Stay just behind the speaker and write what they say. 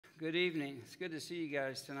Good evening. It's good to see you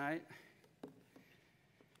guys tonight.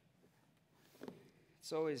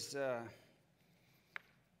 It's always a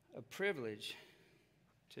privilege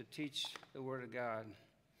to teach the Word of God.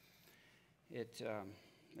 It's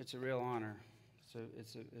a real honor.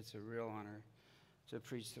 It's a real honor to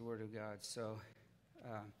preach the Word of God. So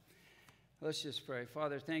let's just pray.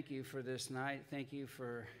 Father, thank you for this night. Thank you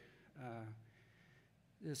for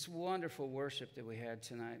this wonderful worship that we had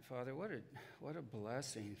tonight, Father. What a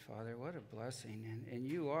blessing, Father. What a blessing. And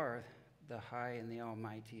you are the high and the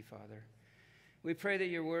almighty, Father. We pray that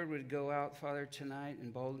your word would go out, Father, tonight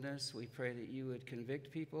in boldness. We pray that you would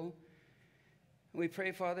convict people. We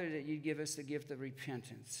pray, Father, that you'd give us the gift of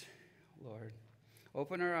repentance, Lord.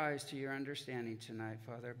 Open our eyes to your understanding tonight,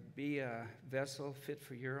 Father. Be a vessel fit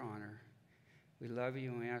for your honor. We love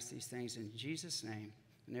you, and we ask these things in Jesus' name.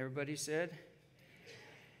 And everybody said,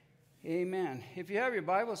 amen. If you have your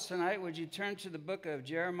Bibles tonight, would you turn to the book of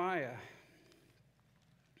Jeremiah?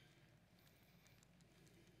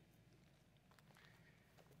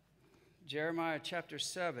 Jeremiah chapter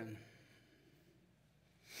 7.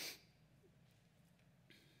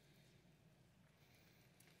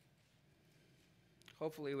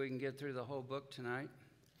 Hopefully we can get through the whole book tonight.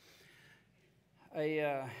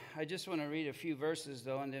 I just want to read a few verses,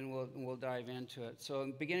 though, and then we'll dive into it.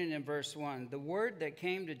 So beginning in verse 1, the word that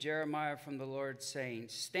came to Jeremiah from the Lord, saying,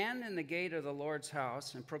 stand in the gate of the Lord's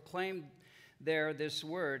house and proclaim there this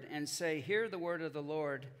word, and say, hear the word of the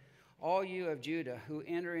Lord, all you of Judah who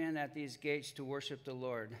enter in at these gates to worship the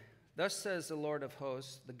Lord. Thus says the Lord of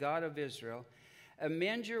hosts, the God of Israel,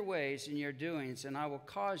 amend your ways and your doings, and I will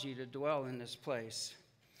cause you to dwell in this place.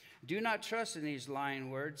 Do not trust in these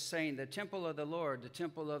lying words, saying, the temple of the Lord, the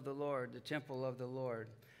temple of the Lord, the temple of the Lord.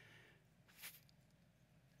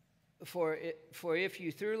 For if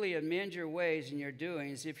you thoroughly amend your ways and your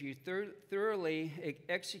doings, if you thoroughly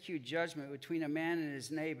execute judgment between a man and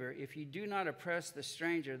his neighbor, if you do not oppress the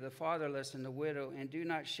stranger, the fatherless, and the widow, and do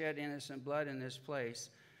not shed innocent blood in this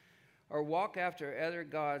place, or walk after other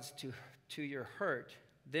gods to your hurt,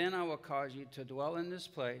 then I will cause you to dwell in this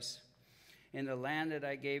place, in the land that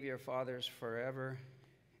I gave your fathers forever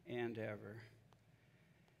and ever.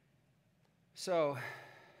 So,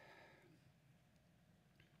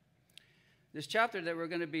 this chapter that we're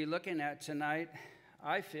going to be looking at tonight,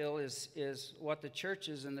 I feel, is what the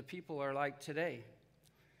churches and the people are like today.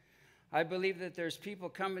 I believe that there's people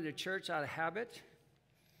coming to church out of habit,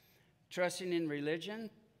 trusting in religion,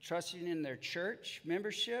 trusting in their church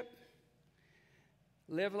membership,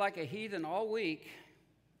 live like a heathen all week,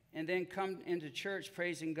 and then come into church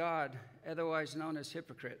praising God, otherwise known as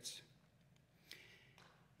hypocrites.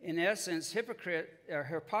 In essence,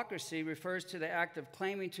 hypocrisy refers to the act of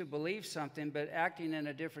claiming to believe something but acting in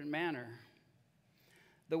a different manner.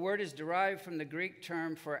 The word is derived from the Greek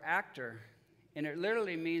term for actor, and it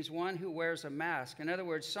literally means one who wears a mask. In other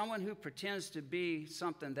words, someone who pretends to be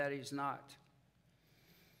something that he's not.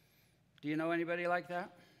 Do you know anybody like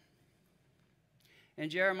that? In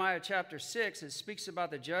Jeremiah chapter 6, it speaks about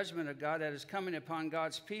the judgment of God that is coming upon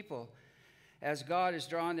God's people as God is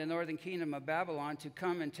drawing the northern kingdom of Babylon to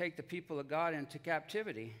come and take the people of God into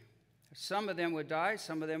captivity. Some of them would die,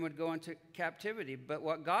 some of them would go into captivity. But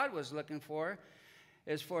what God was looking for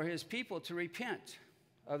is for his people to repent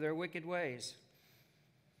of their wicked ways.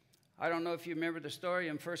 I don't know if you remember the story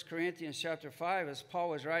in 1 Corinthians chapter 5 as Paul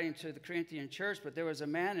was writing to the Corinthian church, but there was a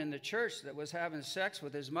man in the church that was having sex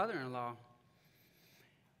with his mother-in-law.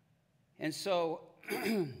 And so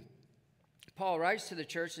Paul writes to the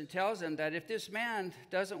church and tells them that if this man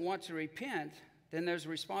doesn't want to repent, then there's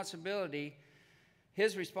responsibility.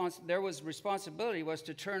 Responsibility was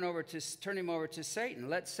to turn him over to Satan.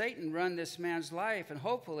 Let Satan run this man's life, and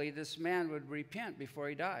hopefully this man would repent before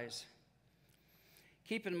he dies.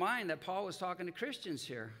 Keep in mind that Paul was talking to Christians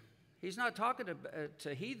here. He's not talking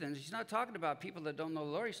to heathens. He's not talking about people that don't know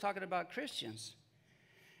the Lord. He's talking about Christians.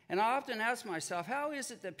 And I often ask myself, how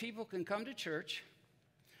is it that people can come to church,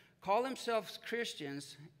 call themselves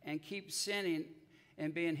Christians, and keep sinning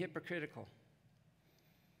and being hypocritical?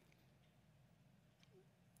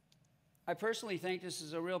 I personally think this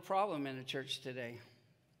is a real problem in the church today.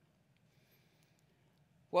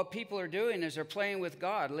 What people are doing is they're playing with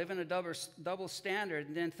God, living a double standard,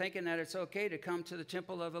 and then thinking that it's okay to come to the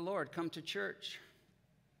temple of the Lord, come to church.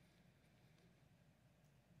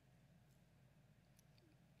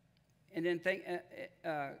 And then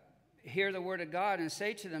hear the word of God and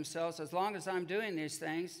say to themselves, as long as I'm doing these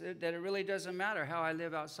things, that it really doesn't matter how I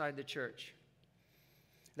live outside the church.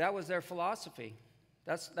 That was their philosophy.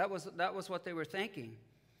 That was what they were thinking.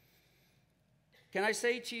 Can I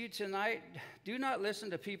say to you tonight, do not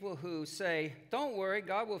listen to people who say, don't worry,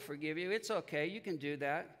 God will forgive you. It's okay, you can do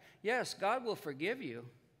that. Yes, God will forgive you.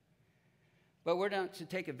 But we're not to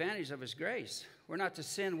take advantage of his grace. We're not to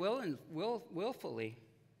sin willfully.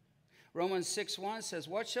 Romans 6:1 says,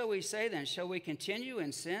 what shall we say then? Shall we continue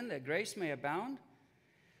in sin that grace may abound?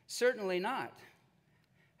 Certainly not.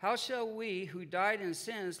 How shall we who died in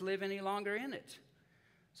sins live any longer in it?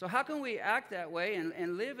 So how can we act that way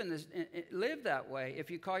and live that way if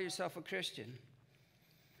you call yourself a Christian?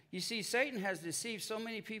 You see, Satan has deceived so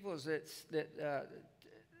many people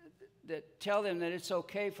that tell them that it's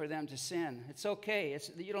okay for them to sin. It's okay.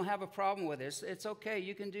 You don't have a problem with it. It's okay.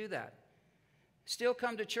 You can do that. Still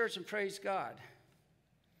come to church and praise God.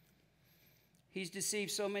 He's deceived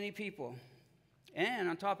so many people. And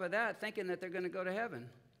on top of that, thinking that they're going to go to heaven.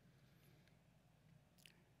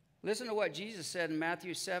 Listen to what Jesus said in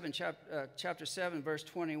Matthew 7, chapter 7, verse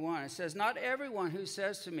 21. It says, not everyone who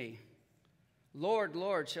says to me, Lord,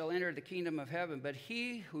 Lord, shall enter the kingdom of heaven, but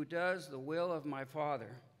he who does the will of my Father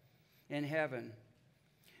in heaven.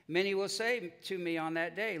 Many will say to me on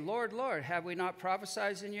that day, Lord, Lord, have we not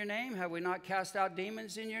prophesied in your name? Have we not cast out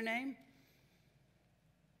demons in your name?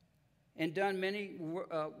 And done many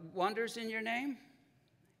wonders in your name?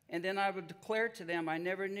 And then I would declare to them, I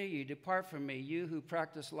never knew you. Depart from me, you who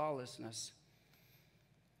practice lawlessness.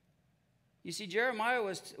 You see, Jeremiah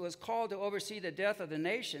was called to oversee the death of the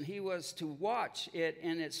nation. He was to watch it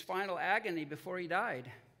in its final agony before he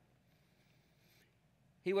died.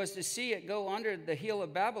 He was to see it go under the heel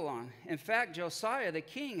of Babylon. In fact, Josiah, the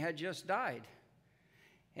king, had just died.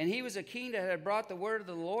 And he was a king that had brought the word of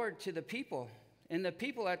the Lord to the people. And the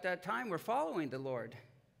people at that time were following the Lord.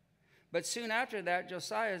 But soon after that,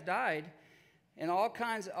 Josiah died, and all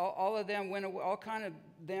kind of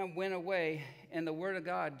them went away, and the word of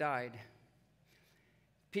God died.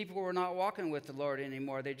 People were not walking with the Lord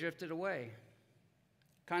anymore. They drifted away.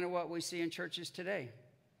 Kind of what we see in churches today.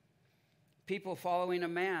 People following a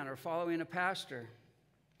man or following a pastor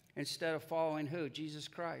instead of following who? Jesus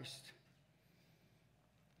Christ.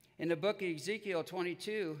 In the book of Ezekiel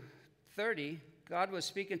 22:30, God was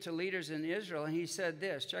speaking to leaders in Israel, and he said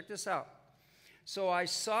this. Check this out. So I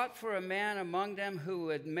sought for a man among them who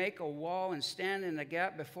would make a wall and stand in the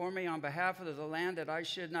gap before me on behalf of the land, that I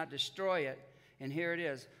should not destroy it. And here it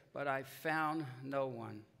is. But I found no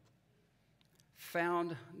one.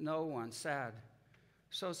 Found no one. Sad.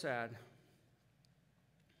 So sad.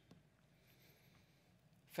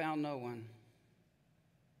 Found no one.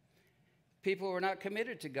 People were not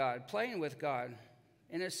committed to God, playing with God.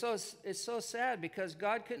 And it's so sad because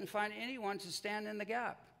God couldn't find anyone to stand in the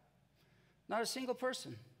gap. Not a single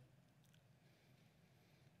person.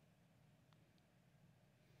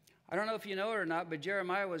 I don't know if you know it or not, but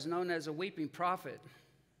Jeremiah was known as a weeping prophet.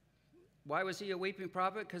 Why was he a weeping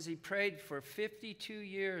prophet? Because he prayed for 52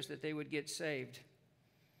 years that they would get saved.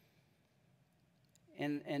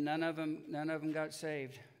 And none of them got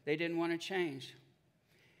saved. They didn't want to change.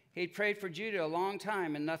 He prayed for Judah a long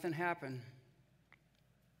time and nothing happened.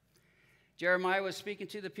 Jeremiah was speaking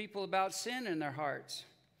to the people about sin in their hearts,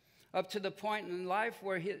 up to the point in life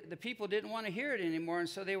where the people didn't want to hear it anymore, and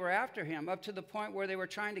so they were after him, up to the point where they were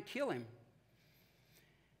trying to kill him.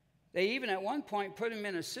 They even at one point put him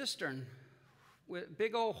in a cistern with a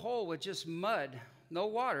big old hole with just mud, no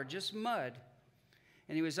water, just mud.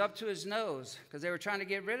 And he was up to his nose because they were trying to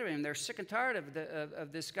get rid of him. They're sick and tired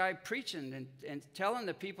of this guy preaching and telling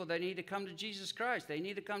the people they need to come to Jesus Christ. They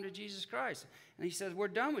need to come to Jesus Christ. And he says, we're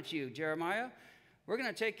done with you, Jeremiah. We're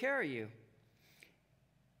going to take care of you.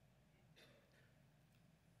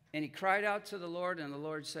 And he cried out to the Lord, and the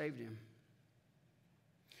Lord saved him.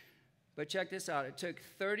 But check this out. It took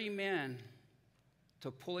 30 men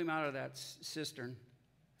to pull him out of that cistern.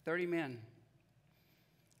 30 men.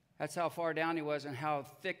 That's how far down he was and how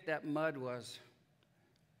thick that mud was.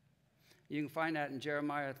 You can find that in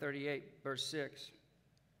Jeremiah 38, verse 6.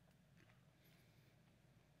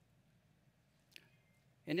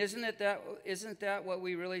 And isn't that what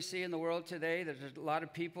we really see in the world today? There's a lot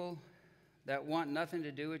of people that want nothing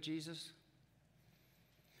to do with Jesus.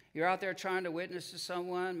 You're out there trying to witness to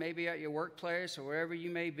someone, maybe at your workplace or wherever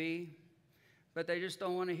you may be, but they just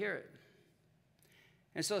don't want to hear it.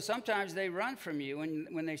 And so sometimes they run from you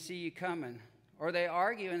when they see you coming, or they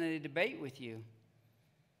argue and they debate with you.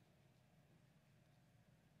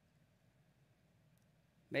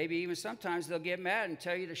 Maybe even sometimes they'll get mad and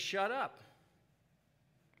tell you to shut up.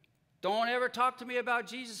 Don't ever talk to me about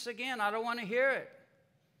Jesus again. I don't want to hear it.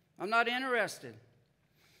 I'm not interested.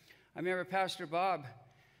 I remember Pastor Bob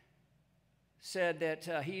said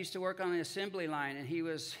that he used to work on the assembly line, and he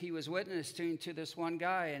was witnessing to this one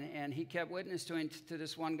guy, and he kept witnessing to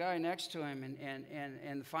this one guy next to him,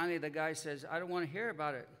 and finally the guy says, I don't want to hear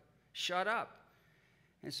about it. Shut up.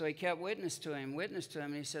 And so he kept witness to him,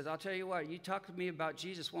 and he says, I'll tell you what, you talk to me about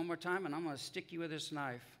Jesus one more time, and I'm going to stick you with this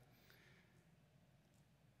knife.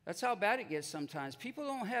 That's how bad it gets sometimes. People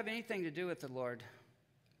don't have anything to do with the Lord.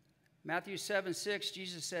 Matthew 7:6,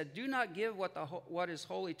 Jesus said, do not give what is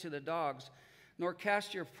holy to the dogs, nor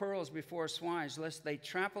cast your pearls before swines, lest they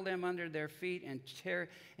trample them under their feet and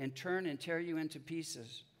turn and tear you into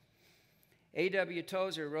pieces. A.W.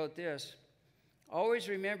 Tozer wrote this, always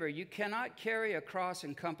remember, you cannot carry a cross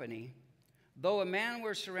in company. Though a man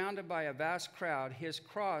were surrounded by a vast crowd, his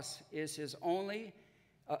cross is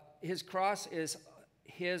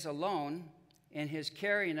his alone, and his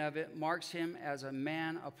carrying of it marks him as a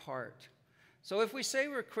man apart. So if we say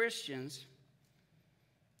we're Christians,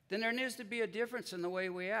 then there needs to be a difference in the way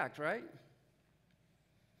we act, right?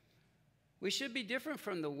 We should be different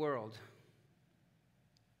from the world.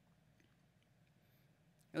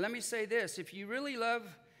 And let me say this, if you really love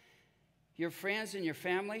your friends and your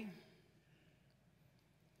family,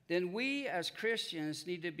 then we as Christians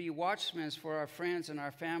need to be watchmen for our friends and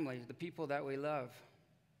our families, the people that we love.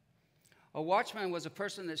 A watchman was a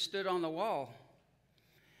person that stood on the wall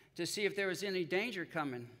to see if there was any danger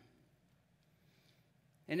coming.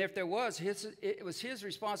 And if there was, it was his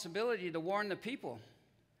responsibility to warn the people,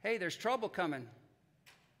 hey, there's trouble coming.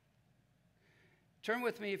 Turn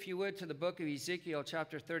with me, if you would, to the book of Ezekiel,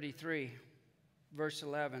 chapter 33, verse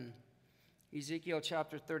 11. Ezekiel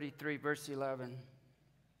chapter 33, verse 11.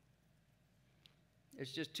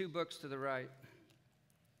 It's just 2 books to the right.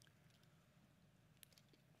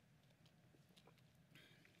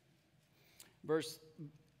 Verse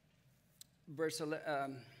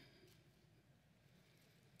 11.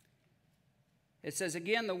 It says,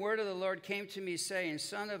 again, the word of the Lord came to me, saying,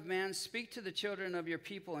 Son of man, speak to the children of your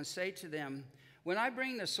people and say to them, when I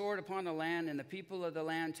bring the sword upon the land, and the people of the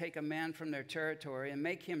land take a man from their territory and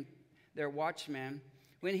make him their watchman,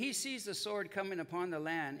 when he sees the sword coming upon the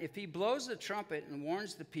land, if he blows the trumpet and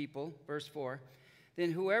warns the people, verse 4,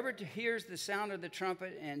 then whoever hears the sound of the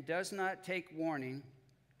trumpet and does not take warning,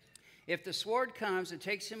 if the sword comes and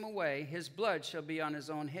takes him away, his blood shall be on his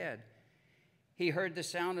own head. He heard the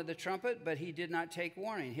sound of the trumpet, but he did not take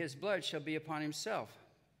warning. His blood shall be upon himself.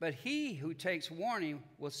 But he who takes warning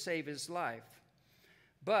will save his life.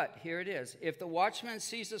 But, here it is, if the watchman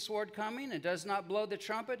sees the sword coming and does not blow the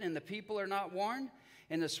trumpet, and the people are not warned,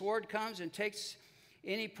 and the sword comes and takes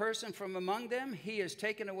any person from among them, he is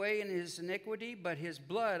taken away in his iniquity, but his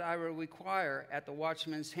blood I will require at the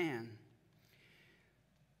watchman's hand.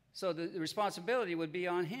 So the responsibility would be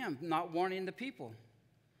on him, not warning the people.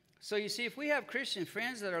 So you see, if we have Christian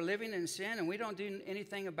friends that are living in sin and we don't do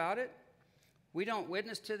anything about it, we don't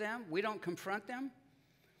witness to them, we don't confront them,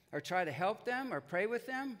 or try to help them, or pray with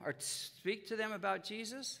them, or speak to them about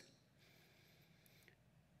Jesus,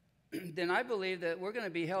 then I believe that we're going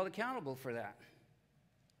to be held accountable for that.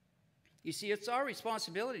 You see, it's our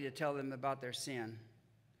responsibility to tell them about their sin.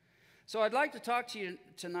 So I'd like to talk to you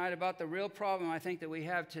tonight about the real problem I think that we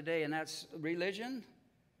have today, and that's religion,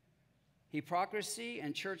 hypocrisy,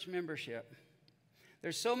 and church membership.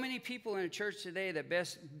 There's so many people in a church today that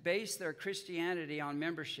base their Christianity on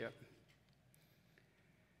membership.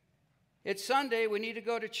 It's Sunday, we need to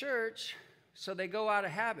go to church, so they go out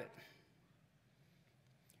of habit.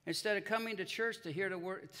 Instead of coming to church to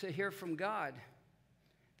hear from God,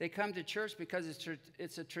 they come to church because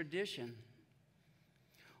it's a tradition.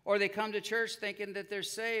 Or they come to church thinking that they're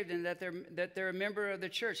saved and that they're a member of the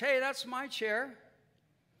church. Hey, that's my chair.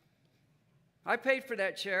 I paid for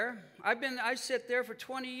that chair. I sit there for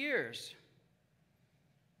 20 years.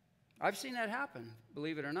 I've seen that happen,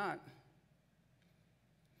 believe it or not.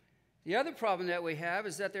 The other problem that we have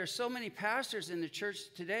is that there's so many pastors in the church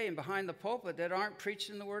today and behind the pulpit that aren't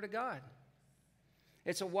preaching the Word of God.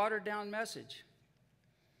 It's a watered-down message.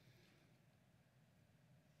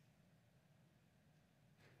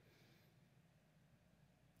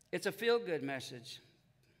 It's a feel-good message.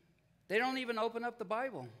 They don't even open up the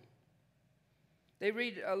Bible. They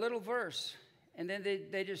read a little verse, and then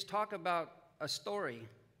they just talk about a story.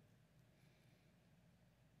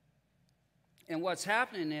 And what's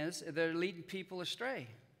happening is they're leading people astray.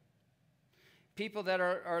 People that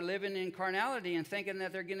are living in carnality and thinking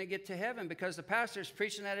that they're going to get to heaven because the pastor's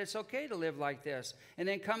preaching that it's okay to live like this, and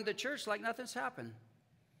then come to church like nothing's happened.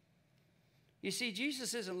 You see,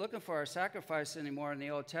 Jesus isn't looking for our sacrifice anymore in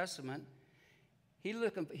the Old Testament.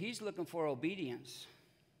 He's looking for obedience.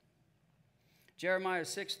 Jeremiah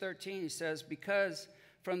 6:13, he says, because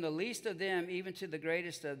from the least of them even to the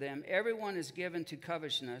greatest of them, everyone is given to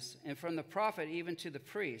covetousness, and from the prophet even to the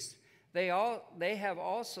priest. They have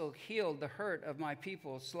also healed the hurt of my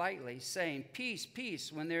people slightly, saying, peace,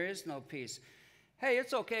 peace, when there is no peace. Hey,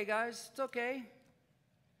 it's okay, guys. It's okay.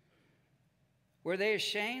 Were they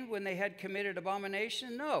ashamed when they had committed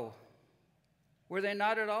abomination? No. Were they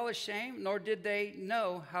not at all ashamed, nor did they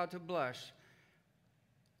know how to blush?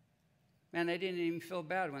 Man, they didn't even feel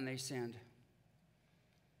bad when they sinned.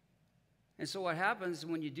 And so what happens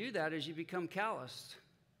when you do that is you become calloused.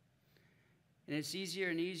 And it's easier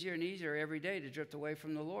and easier and easier every day to drift away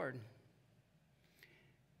from the Lord.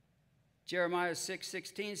 Jeremiah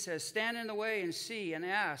 6:16 says, stand in the way and see and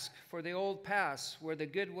ask for the old paths where the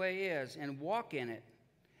good way is, and walk in it.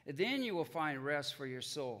 Then you will find rest for your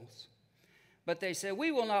souls. But they said,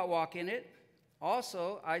 we will not walk in it.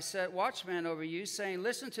 Also, I set watchmen over you, saying,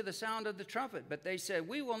 listen to the sound of the trumpet. But they said,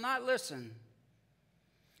 we will not listen.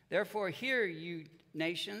 Therefore, hear, you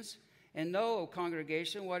nations, and know, O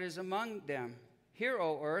congregation, what is among them. Hear,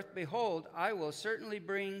 O earth, behold, I will certainly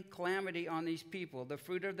bring calamity on these people, the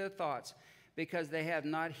fruit of their thoughts, because they have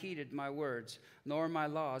not heeded my words, nor my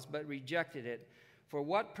laws, but rejected it. For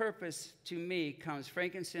what purpose to me comes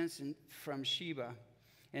frankincense from Sheba,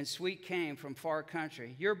 and sweet cane from far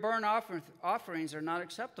country? Your burnt offerings are not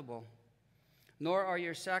acceptable, nor are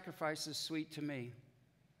your sacrifices sweet to me.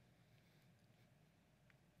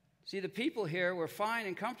 See, the people here were fine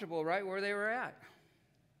and comfortable right where they were at.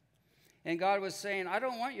 And God was saying, I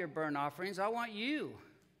don't want your burnt offerings. I want you.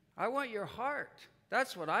 I want your heart.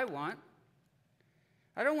 That's what I want.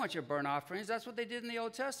 I don't want your burnt offerings. That's what they did in the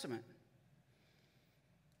Old Testament.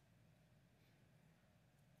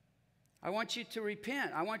 I want you to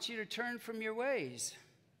repent. I want you to turn from your ways.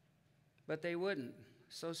 But they wouldn't.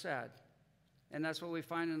 So sad. And that's what we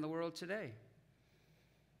find in the world today.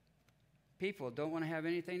 People don't want to have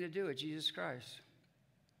anything to do with Jesus Christ.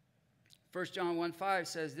 1 John 1:5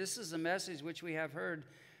 says, this is the message which we have heard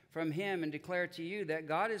from him and declare to you, that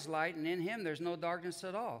God is light, and in him there's no darkness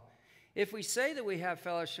at all. If we say that we have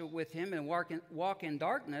fellowship with him and walk in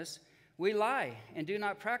darkness, we lie and do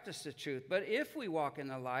not practice the truth. But if we walk in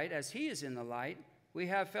the light, as he is in the light, we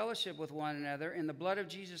have fellowship with one another, and the blood of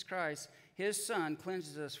Jesus Christ, his Son,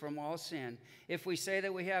 cleanses us from all sin. If we say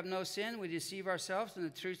that we have no sin, we deceive ourselves, and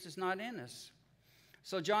the truth is not in us.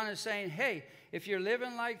 So John is saying, hey, if you're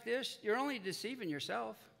living like this, you're only deceiving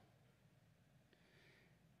yourself.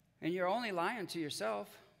 And you're only lying to yourself.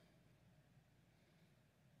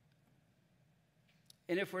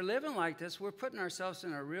 And if we're living like this, we're putting ourselves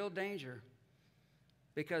in a real danger,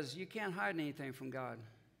 because you can't hide anything from God.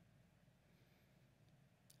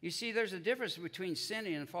 You see, there's a difference between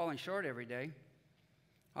sinning and falling short every day.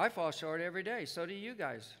 I fall short every day. So do you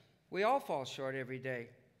guys. We all fall short every day.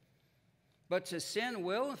 But to sin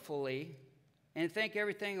willfully and think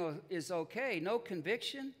everything is okay, no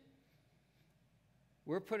conviction,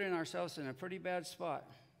 we're putting ourselves in a pretty bad spot.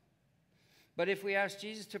 But if we ask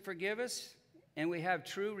Jesus to forgive us and we have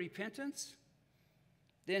true repentance,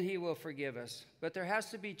 then he will forgive us. But there has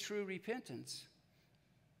to be true repentance.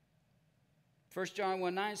 1 John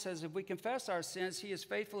 1:9 says, if we confess our sins, he is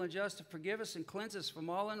faithful and just to forgive us and cleanse us from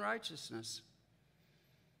all unrighteousness.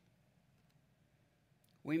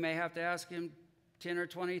 We may have to ask him 10 or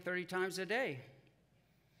 20, 30 times a day.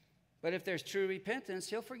 But if there's true repentance,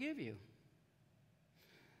 he'll forgive you.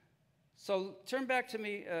 So turn back to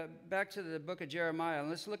the book of Jeremiah, and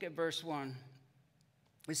let's look at verse 1.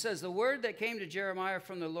 It says, the word that came to Jeremiah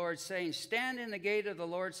from the Lord, saying, stand in the gate of the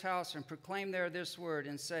Lord's house and proclaim there this word,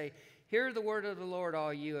 and say, hear the word of the Lord,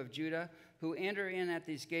 all you of Judah, who enter in at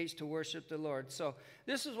these gates to worship the Lord. So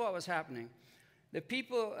this is what was happening. The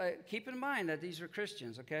people, keep in mind that these were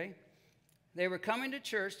Christians, okay? They were coming to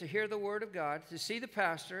church to hear the word of God, to see the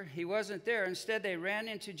pastor. He wasn't there. Instead, they ran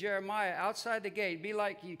into Jeremiah outside the gate. It'd be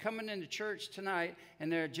like you coming into church tonight,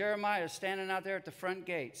 and there Jeremiah standing out there at the front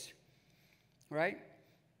gates, right?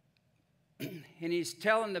 And he's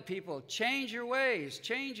telling the people, change your ways,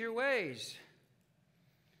 change your ways.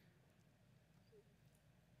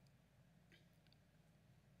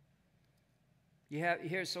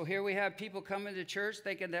 Here we have people coming to church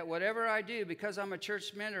thinking that whatever I do, because I'm a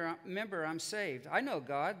church member, I'm saved. I know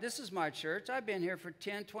God. This is my church. I've been here for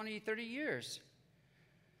 10, 20, 30 years.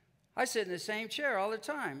 I sit in the same chair all the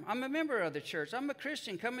time. I'm a member of the church. I'm a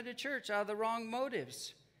Christian coming to church out of the wrong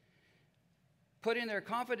motives, putting their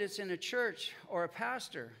confidence in a church or a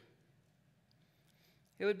pastor.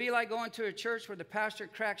 It would be like going to a church where the pastor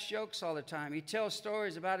cracks jokes all the time. He tells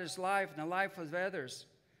stories about his life and the life of others.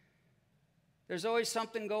 There's always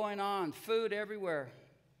something going on, food everywhere,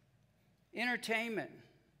 entertainment.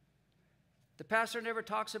 The pastor never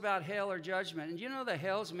talks about hell or judgment. And you know that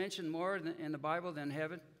hell's mentioned more in the Bible than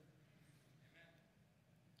heaven?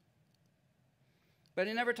 But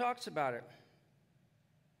he never talks about it.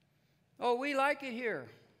 Oh, we like it here.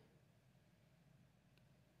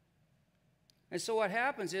 And so what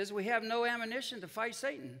happens is we have no ammunition to fight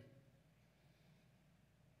Satan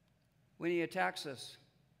when he attacks us.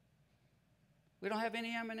 We don't have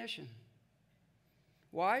any ammunition.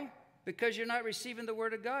 Why? Because you're not receiving the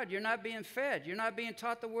Word of God. You're not being fed. You're not being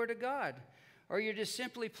taught the Word of God. Or you're just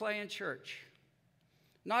simply playing church.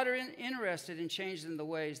 Not interested in changing the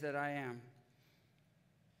ways that I am.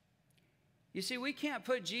 You see, we can't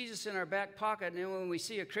put Jesus in our back pocket, and then when we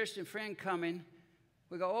see a Christian friend coming,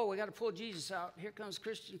 we go, oh, we got to pull Jesus out. Here comes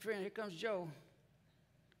Christian friend. Here comes Joe.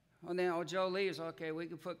 And then, oh, Joe leaves. Okay, we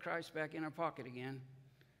can put Christ back in our pocket again.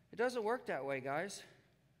 It doesn't work that way, guys.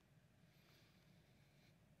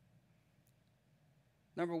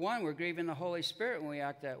 Number one, we're grieving the Holy Spirit when we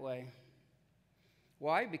act that way.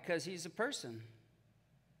 Why? Because he's a person.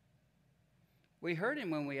 We hurt him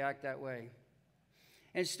when we act that way.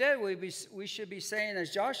 Instead, we should be saying,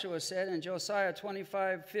 as Joshua said in Josiah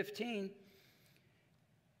 25:15,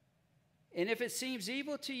 and if it seems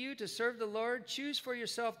evil to you to serve the Lord, choose for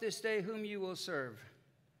yourself this day whom you will serve,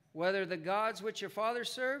 whether the gods which your fathers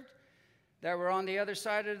served that were on the other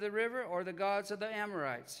side of the river, or the gods of the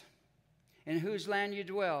Amorites, in whose land you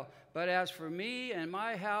dwell. But as for me and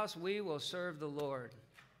my house, we will serve the Lord.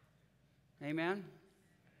 Amen?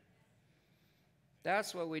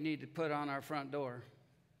 That's what we need to put on our front door.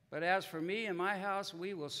 But as for me and my house,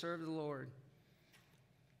 we will serve the Lord.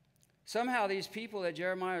 Somehow these people that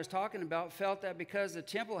Jeremiah was talking about felt that because the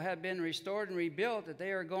temple had been restored and rebuilt, that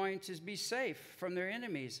they are going to be safe from their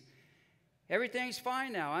enemies. Everything's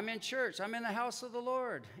fine now. I'm in church. I'm in the house of the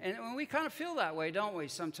Lord. And we kind of feel that way, don't we,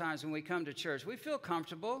 sometimes when we come to church? We feel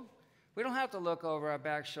comfortable. We don't have to look over our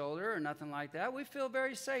back shoulder or nothing like that. We feel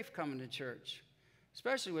very safe coming to church,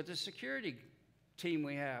 especially with the security team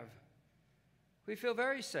we have. We feel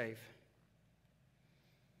very safe.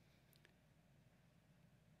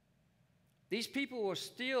 These people were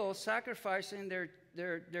still sacrificing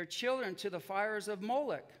their children to the fires of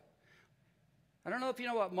Moloch. I don't know if you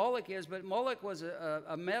know what Moloch is, but Moloch was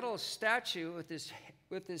a metal statue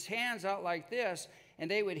with his hands out like this,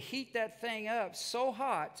 and they would heat that thing up so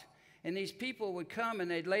hot, and these people would come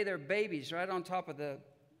and they'd lay their babies right on top of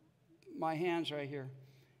my hands right here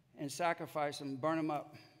and sacrifice them, burn them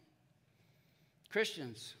up.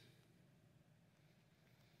 Christians.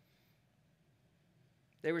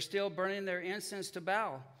 They were still burning their incense to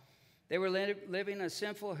Baal. They were living a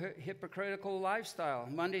sinful, hypocritical lifestyle,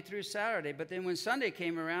 Monday through Saturday. But then when Sunday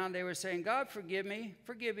came around, they were saying, God, forgive me,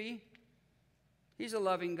 forgive me. He's a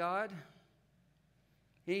loving God.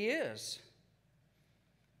 He is.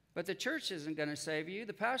 But the church isn't going to save you.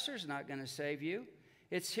 The pastor's not going to save you.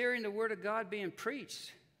 It's hearing the word of God being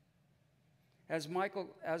preached, as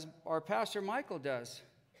our pastor Michael does.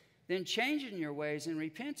 Then changing your ways and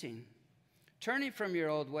repenting. Turning from your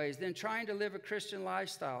old ways, then trying to live a Christian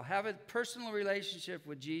lifestyle. Have a personal relationship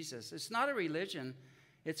with Jesus. It's not a religion.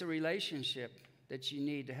 It's a relationship that you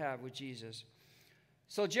need to have with Jesus.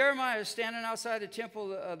 So Jeremiah is standing outside the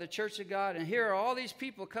temple of the church of God, and here are all these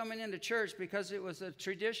people coming into church because it was a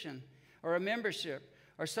tradition or a membership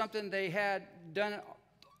or something they had done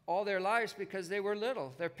all their lives because they were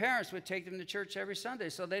little. Their parents would take them to church every Sunday,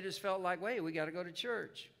 so they just felt like, wait, we got to go to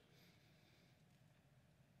church.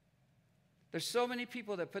 There's so many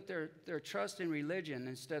people that put their trust in religion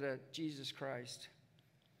instead of Jesus Christ.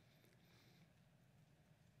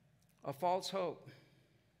 A false hope.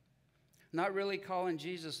 Not really calling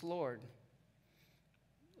Jesus Lord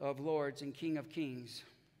of Lords and King of Kings.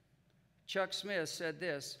 Chuck Smith said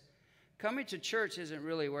this, coming to church isn't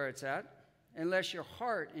really where it's at unless your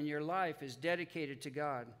heart and your life is dedicated to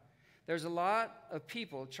God. There's a lot of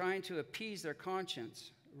people trying to appease their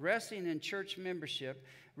conscience, resting in church membership,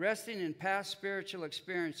 resting in past spiritual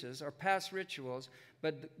experiences or past rituals,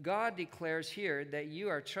 but God declares here that you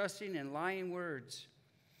are trusting in lying words,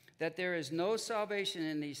 that there is no salvation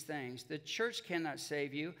in these things. The church cannot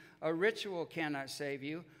save you. A ritual cannot save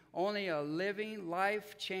you. Only a living,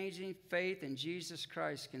 life-changing faith in Jesus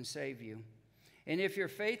Christ can save you. And if your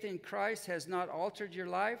faith in Christ has not altered your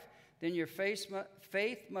life, then your faith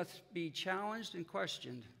must be challenged and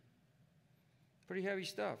questioned. Pretty heavy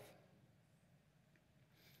stuff.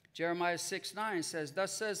 Jeremiah 6:9 says,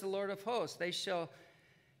 thus says the Lord of hosts, they shall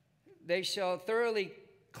thoroughly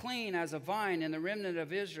clean as a vine in the remnant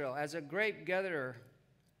of Israel, as a grape gatherer,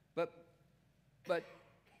 but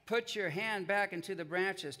put your hand back into the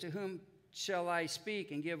branches, to whom shall I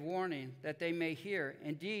speak and give warning, that they may hear.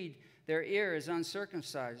 Indeed, their ear is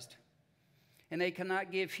uncircumcised, and they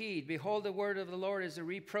cannot give heed. Behold, the word of the Lord is a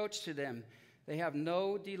reproach to them. They have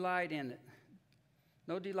no delight in it.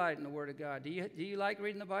 No delight in the word of God. Do you like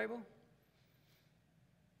reading the Bible?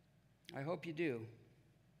 I hope you do.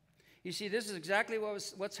 You see, this is exactly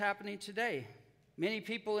what's happening today. Many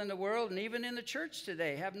people in the world and even in the church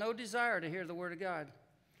today have no desire to hear the word of God.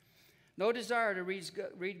 No desire to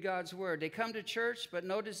read God's word. They come to church, but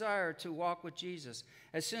no desire to walk with Jesus.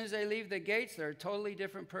 As soon as they leave the gates, they're a totally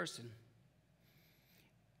different person.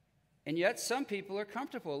 And yet some people are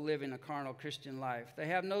comfortable living a carnal Christian life. They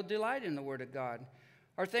have no delight in the word of God,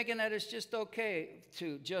 or thinking that it's just okay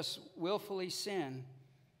to just willfully sin,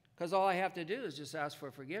 because all I have to do is just ask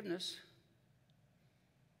for forgiveness.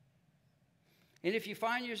 And if you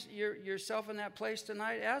find yourself in that place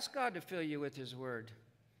tonight, ask God to fill you with his word.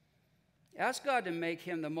 Ask God to make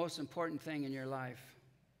him the most important thing in your life.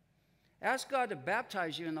 Ask God to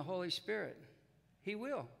baptize you in the Holy Spirit. He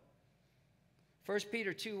will. 1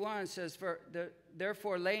 Peter 2:1 says,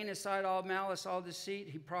 therefore laying aside all malice, all deceit,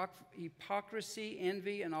 hypocrisy,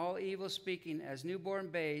 envy, and all evil speaking, as newborn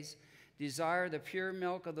babes, desire the pure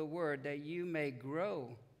milk of the word, that you may grow.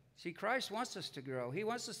 See, Christ wants us to grow. He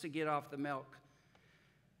wants us to get off the milk.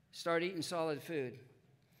 Start eating solid food.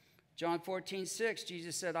 John 14:6,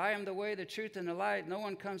 Jesus said, I am the way, the truth, and the light. No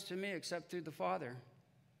one comes to me except through the Father.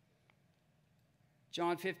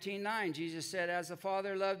 John 15:9, Jesus said, as the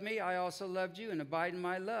Father loved me, I also loved you, and abide in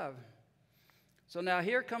my love. So now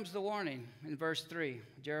here comes the warning in verse 3,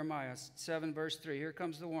 Jeremiah 7, verse 3. Here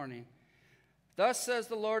comes the warning. Thus says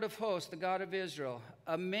the Lord of hosts, the God of Israel,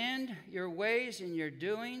 amend your ways and your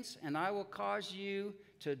doings, and I will cause you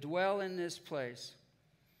to dwell in this place.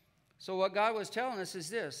 So what God was telling us is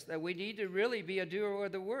this, that we need to really be a doer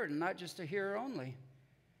of the word and not just a hearer only.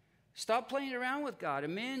 Stop playing around with God.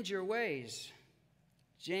 Amend your ways.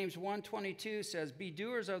 James 1:22 says, be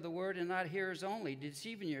doers of the word and not hearers only,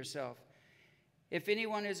 deceiving yourself. If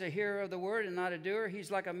anyone is a hearer of the word and not a doer, he's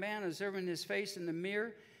like a man observing his face in the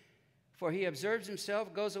mirror. For he observes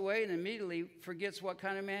himself, goes away, and immediately forgets what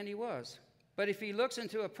kind of man he was. But if he looks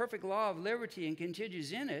into a perfect law of liberty and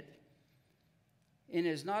continues in it, and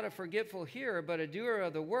is not a forgetful hearer, but a doer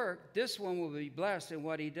of the work, this one will be blessed in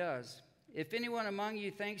what he does. If anyone among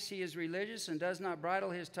you thinks he is religious and does not bridle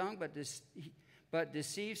his tongue, but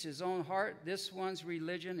deceives his own heart, this one's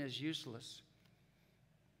religion is useless.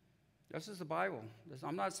 This is the Bible.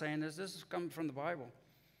 I'm not saying this. This is coming from the Bible.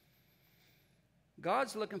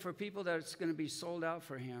 God's looking for people that's going to be sold out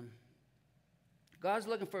for him. God's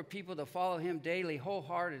looking for people to follow him daily,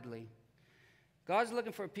 wholeheartedly. God's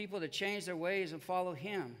looking for people to change their ways and follow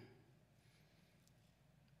him.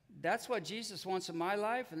 That's what Jesus wants in my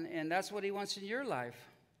life, and that's what he wants in your life.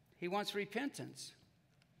 He wants repentance.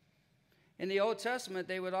 In the Old Testament,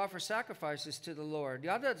 they would offer sacrifices to the Lord.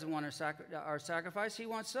 God doesn't want our sacrifice. He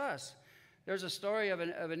wants us. There's a story of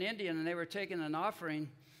an Indian, and they were taking an offering,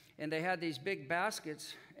 and they had these big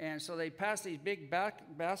baskets, and so they passed these big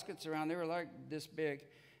baskets around. They were like this big.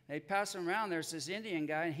 They passed them around. There's this Indian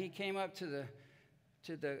guy, and he came up to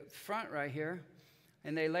the front right here,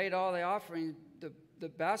 and they laid all the offering, the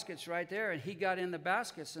baskets right there, and he got in the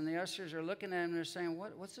baskets, and the ushers are looking at him, and they're saying,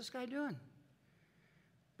 what's this guy doing?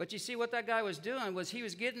 But you see, what that guy was doing was he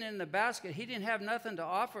was getting in the basket. He didn't have nothing to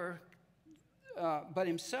offer but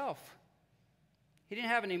himself. He didn't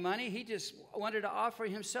have any money. He just wanted to offer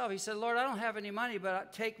himself. He said, Lord, I don't have any money,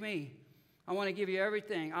 but take me. I want to give you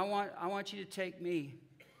everything. I want you to take me.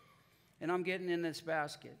 And I'm getting in this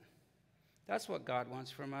basket. That's what God wants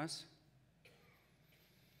from us.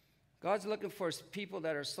 God's looking for people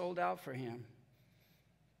that are sold out for him.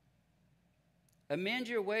 Amend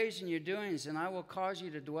your ways and your doings, and I will cause you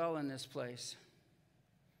to dwell in this place.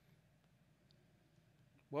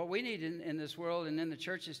 What we need in this world and in the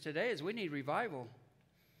churches today is we need revival.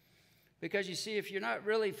 Because you see, if you're not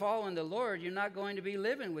really following the Lord, you're not going to be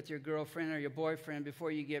living with your girlfriend or your boyfriend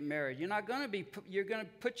before you get married. You're going to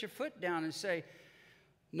put your foot down and say,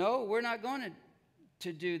 no, we're not going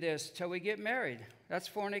to do this till we get married. That's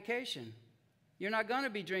fornication. You're not going to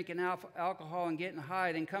be drinking alcohol and getting high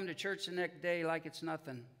and come to church the next day like it's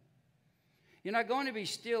nothing. You're not going to be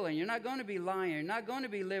stealing. You're not going to be lying. You're not going to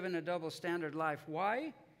be living a double standard life.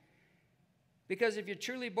 Why? Because if you're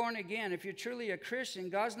truly born again, if you're truly a Christian,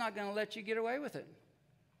 God's not going to let you get away with it.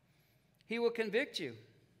 He will convict you.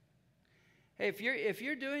 Hey, if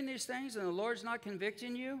you're doing these things and the Lord's not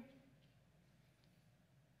convicting you,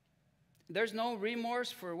 there's no remorse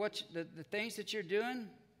for the things that you're doing,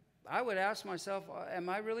 I would ask myself, am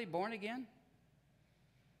I really born again?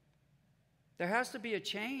 There has to be a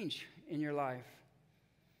change in your life.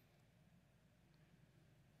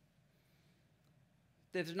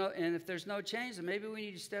 If there's no change, then maybe we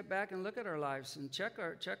need to step back and look at our lives and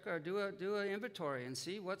do an inventory and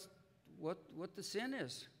see what the sin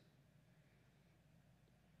is.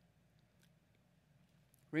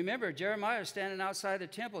 Remember, Jeremiah is standing outside the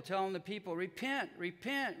temple telling the people, repent,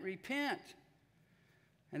 repent, repent.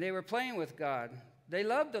 And they were playing with God. They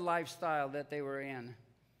loved the lifestyle that they were in.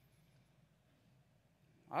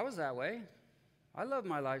 I was that way. I loved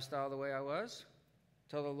my lifestyle the way I was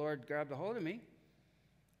until the Lord grabbed a hold of me.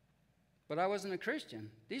 But I wasn't a Christian.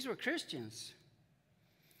 These were Christians.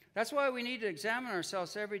 That's why we need to examine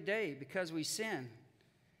ourselves every day, because we sin.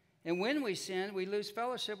 And when we sin, we lose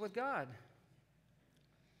fellowship with God.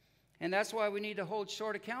 And that's why we need to hold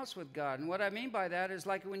short accounts with God. And what I mean by that is,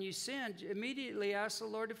 like, when you sin, immediately ask the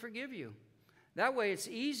Lord to forgive you. That way it's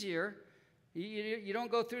easier. You don't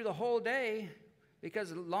go through the whole day,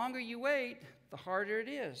 because the longer you wait, the harder it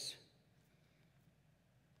is.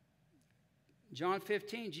 John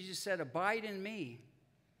 15, Jesus said, abide in me.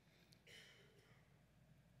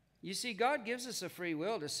 You see, God gives us a free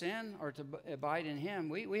will to sin or to abide in him.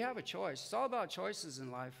 We have a choice. It's all about choices in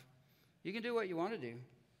life. You can do what you want to do.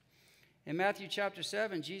 In Matthew chapter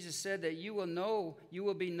 7, Jesus said that you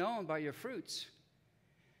will be known by your fruits.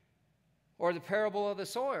 Or the parable of the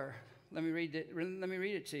sower. Let me read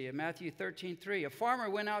it to you. Matthew 13:3. A farmer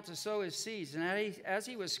went out to sow his seeds, and as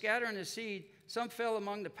he was scattering his seed, some fell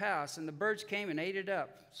among the paths, and the birds came and ate it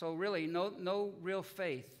up. So really, no real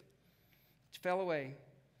faith. It fell away.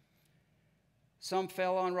 Some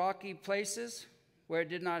fell on rocky places where it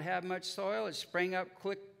did not have much soil. It sprang up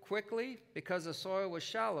quickly because the soil was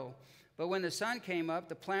shallow. But when the sun came up,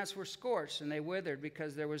 the plants were scorched, and they withered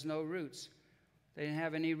because there was no roots. They didn't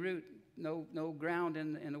have any root, no ground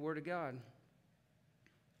in the Word of God.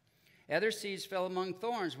 Other seeds fell among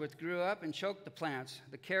thorns, which grew up and choked the plants,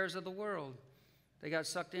 the cares of the world. They got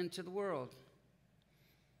sucked into the world.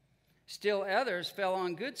 Still others fell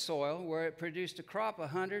on good soil, where it produced a crop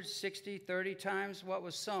 100, 60, 30 times what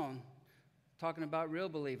was sown. Talking about real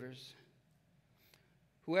believers.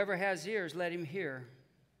 Whoever has ears, let him hear.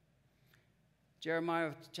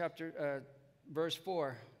 Jeremiah verse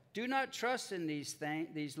 4. Do not trust in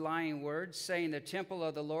these lying words, saying the temple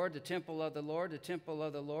of the Lord, the temple of the Lord, the temple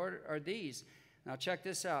of the Lord are these. Now check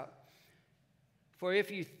this out. For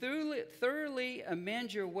if you thoroughly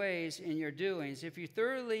amend your ways in your doings, if you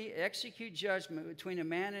thoroughly execute judgment between a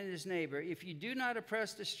man and his neighbor, if you do not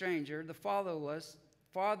oppress the stranger, the fatherless,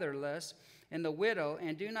 and the widow,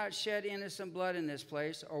 and do not shed innocent blood in this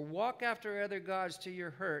place, or walk after other gods to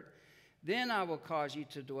your hurt, then I will cause you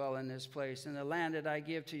to dwell in this place, in the land that I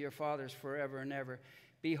give to your fathers forever and ever.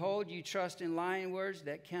 Behold, you trust in lying words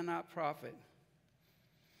that cannot profit.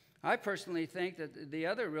 I personally think that the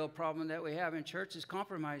other real problem that we have in church is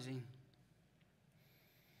compromising.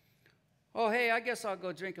 Oh, hey, I guess I'll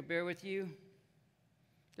go drink a beer with you.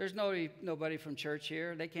 There's nobody from church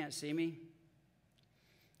here. They can't see me.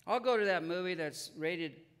 I'll go to that movie that's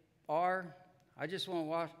rated R. I just want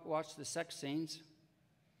to watch the sex scenes.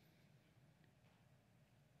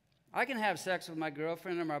 I can have sex with my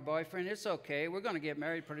girlfriend or my boyfriend. It's okay. We're going to get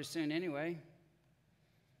married pretty soon anyway.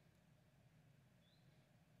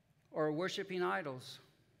 Or worshiping idols.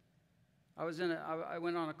 I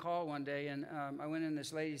went on a call one day, and I went in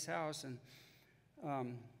this lady's house, and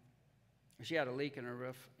she had a leak in her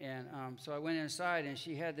roof. And so I went inside, and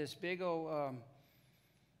she had this big old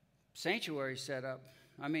sanctuary set up.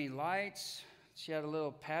 I mean, lights. She had a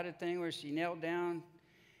little padded thing where she knelt down.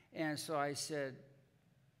 And so I said,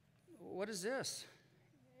 what is this?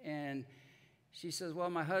 And she says, well,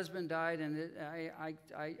 my husband died, and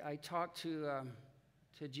I talked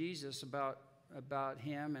to Jesus about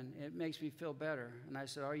him, and it makes me feel better. And I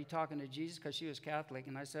said, are you talking to Jesus? Because she was Catholic.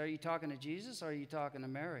 And I said, are you talking to Jesus, or are you talking to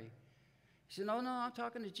Mary? She said, no, I'm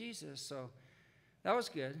talking to Jesus. So that was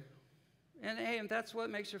good. And hey, and that's what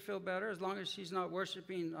makes her feel better, as long as she's not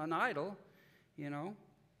worshiping an idol, you know.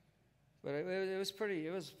 But it was pretty,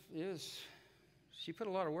 she put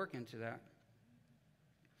a lot of work into that.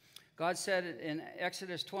 God said in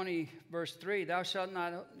Exodus 20, verse 3, thou shalt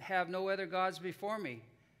not have no other gods before me.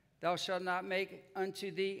 Thou shalt not make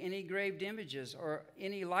unto thee any graved images or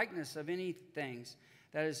any likeness of any things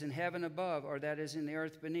that is in heaven above, or that is in the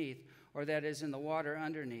earth beneath, or that is in the water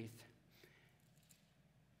underneath.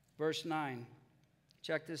 Verse 9,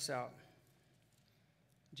 check this out.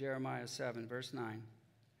 Jeremiah 7, verse 9.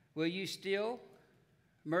 Will you steal,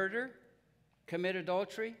 murder, commit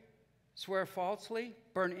adultery, swear falsely,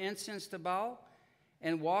 burn incense to Baal,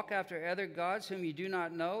 and walk after other gods whom you do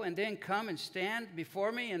not know, and then come and stand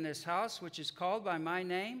before me in this house which is called by my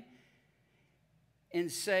name,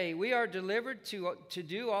 and say, we are delivered to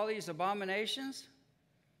do all these abominations?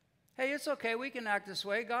 Hey, it's okay. We can act this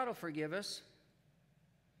way. God will forgive us.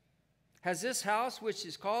 Has this house, which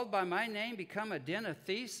is called by my name, become a den of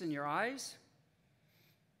thieves in your eyes?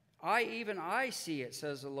 Even I see it,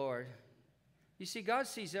 says the Lord. You see, God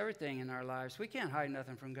sees everything in our lives. We can't hide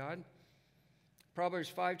nothing from God.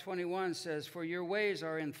 Proverbs 5:21 says, for your ways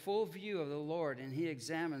are in full view of the Lord, and he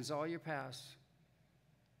examines all your past.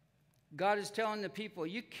 God is telling the people,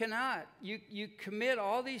 you commit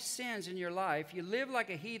all these sins in your life, you live like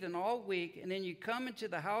a heathen all week, and then you come into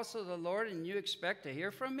the house of the Lord and you expect to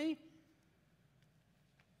hear from me?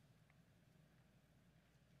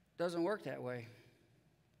 Doesn't work that way.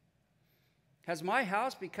 Has my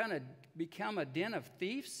house become a den of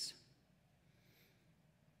thieves?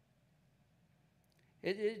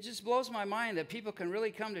 It just blows my mind that people can really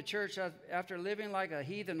come to church after living like a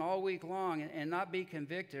heathen all week long and not be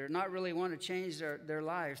convicted or not really want to change their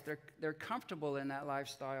lives. They're comfortable in that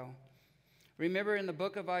lifestyle. Remember in the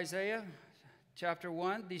book of Isaiah, chapter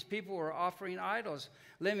 1, these people were offering idols,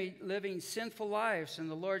 living sinful lives. And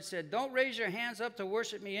the Lord said, don't raise your hands up to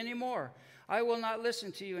worship me anymore. I will not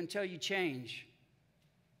listen to you until you change.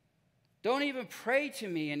 Don't even pray to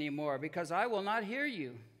me anymore because I will not hear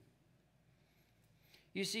you.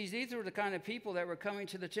 You see, these were the kind of people that were coming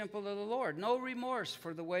to the temple of the Lord. No remorse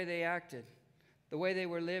for the way they acted, the way they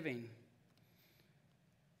were living.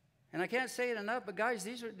 And I can't say it enough, but guys,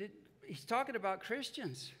 he's talking about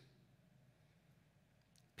Christians.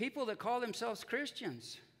 People that call themselves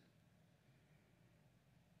Christians.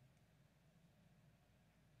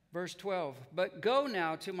 Verse 12, but go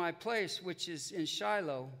now to my place which is in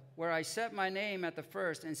Shiloh, where I set my name at the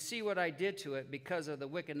first, and see what I did to it because of the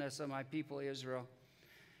wickedness of my people Israel.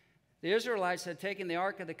 The Israelites had taken the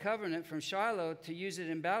Ark of the Covenant from Shiloh to use it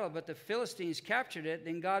in battle, but the Philistines captured it,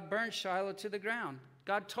 and God burned Shiloh to the ground.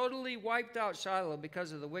 God totally wiped out Shiloh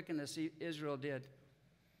because of the wickedness Israel did.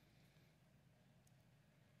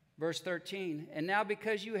 Verse 13, and now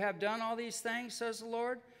because you have done all these things, says the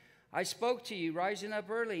Lord, I spoke to you, rising up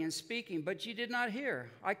early and speaking, but you did not hear.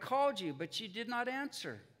 I called you, but you did not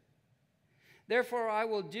answer. Therefore I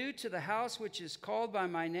will do to the house which is called by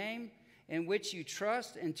my name, in which you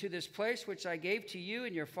trust, and to this place which I gave to you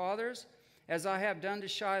and your fathers, as I have done to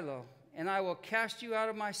Shiloh. And I will cast you out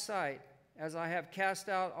of my sight, as I have cast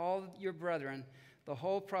out all your brethren, the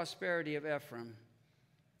whole prosperity of Ephraim.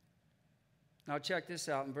 Now check this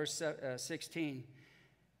out in verse 16.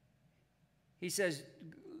 He says,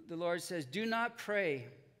 the Lord says, do not pray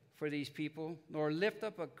for these people, nor lift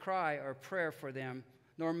up a cry or prayer for them,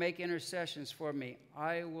 nor make intercessions for me.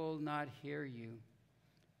 I will not hear you.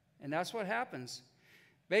 And that's what happens.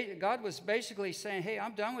 God was basically saying, hey,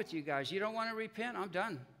 I'm done with you guys. You don't want to repent? I'm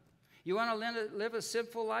done. You want to live a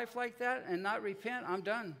sinful life like that and not repent? I'm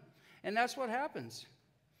done. And that's what happens.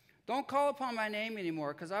 Don't call upon my name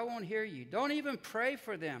anymore because I won't hear you. Don't even pray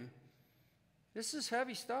for them. This is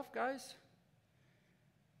heavy stuff, guys.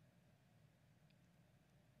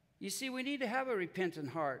 You see, we need to have a repentant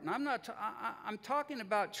heart. And I'm talking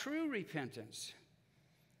about true repentance.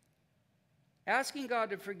 Asking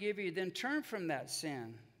God to forgive you, then turn from that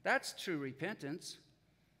sin. That's true repentance.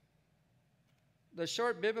 The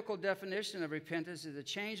short biblical definition of repentance is a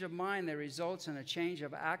change of mind that results in a change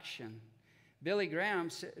of action. Billy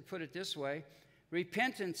Graham put it this way,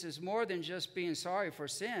 repentance is more than just being sorry for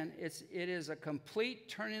sin. It is a complete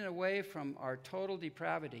turning away from our total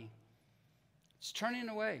depravity. It's turning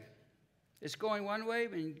away. It's going one way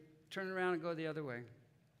and turning around and go the other way.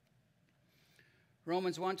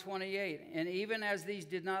 Romans 1:28, and even as these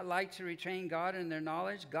did not like to retain God in their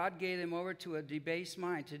knowledge, God gave them over to a debased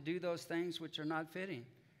mind to do those things which are not fitting.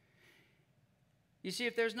 You see,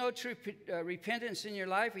 if there's no true repentance in your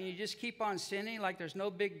life and you just keep on sinning like there's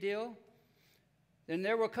no big deal, then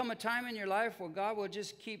there will come a time in your life where God will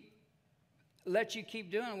just let you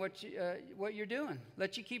keep doing what you're doing.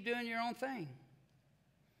 Let you keep doing your own thing.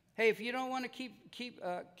 Hey, if you don't want to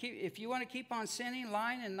if you want to keep on sinning,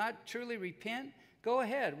 lying, and not truly repent, go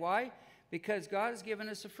ahead. Why? Because God has given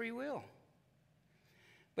us a free will.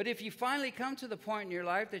 But if you finally come to the point in your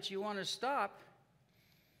life that you want to stop,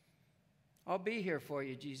 I'll be here for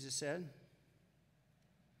you, Jesus said.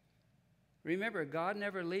 Remember, God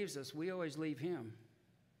never leaves us. We always leave him.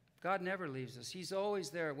 God never leaves us. He's always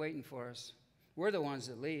there waiting for us. We're the ones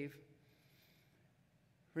that leave.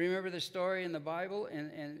 Remember the story in the Bible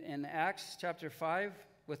in Acts chapter 5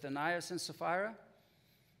 with Ananias and Sapphira?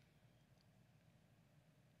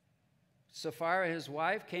 Sapphira, his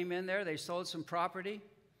wife, came in there. They sold some property.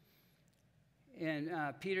 And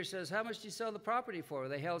Peter says, how much did you sell the property for?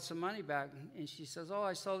 They held some money back. And she says, oh,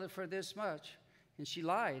 I sold it for this much. And she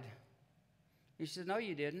lied. He said, no,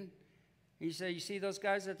 you didn't. He said, you see those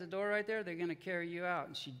guys at the door right there? They're going to carry you out.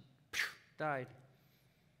 And she died.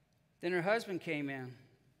 Then her husband came in.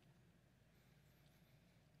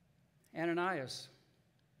 Ananias.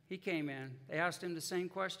 He came in. They asked him the same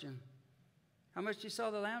question. How much did you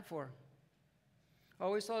sell the land for?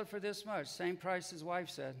 Oh, we sold it for this much. Same price his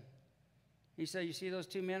wife said. He said, you see those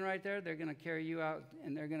two men right there? They're going to carry you out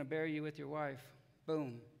and they're going to bury you with your wife.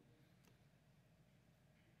 Boom.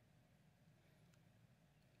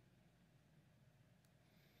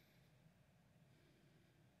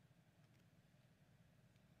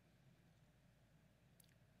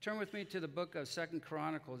 Turn with me to the book of 2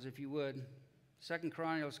 Chronicles, if you would. 2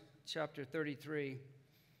 Chronicles chapter 33.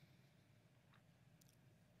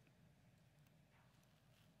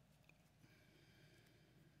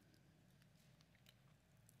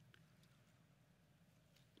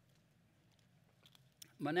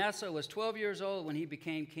 Manasseh was 12 years old when he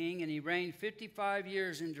became king, and he reigned 55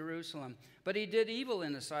 years in Jerusalem. But he did evil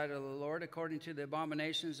in the sight of the Lord, according to the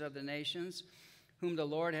abominations of the nations, whom the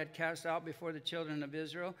Lord had cast out before the children of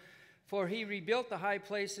Israel. For he rebuilt the high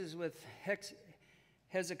places with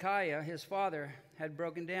Hezekiah, his father, had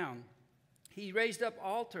broken down. He raised up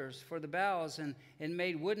altars for the Baals and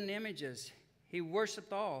made wooden images. He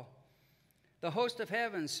worshipped all. The host of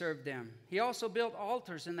heaven served them. He also built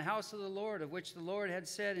altars in the house of the Lord, of which the Lord had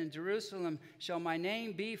said, in Jerusalem shall my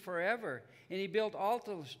name be forever. And he built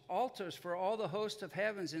altars for all the host of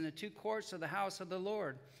heavens in the two courts of the house of the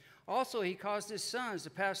Lord. Also, he caused his sons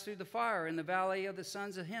to pass through the fire in the valley of the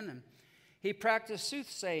sons of Hinnom. He practiced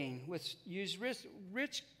soothsaying, which used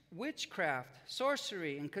witchcraft,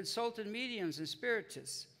 sorcery, and consulted mediums and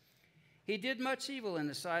spiritists. He did much evil in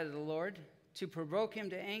the sight of the Lord to provoke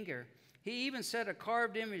him to anger. He even set a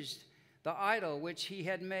carved image, the idol which he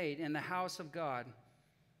had made in the house of God,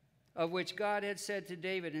 of which God had said to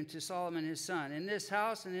David and to Solomon his son, in this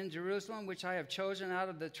house and in Jerusalem, which I have chosen out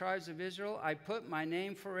of the tribes of Israel, I put my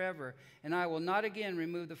name forever, and I will not again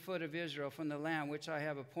remove the foot of Israel from the land which I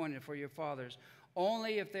have appointed for your fathers,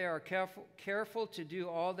 only if they are careful to do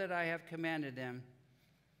all that I have commanded them.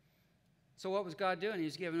 So what was God doing? He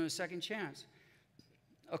was giving them a second chance.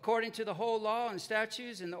 According to the whole law and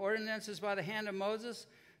statutes and the ordinances by the hand of Moses,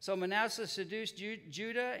 so Manasseh seduced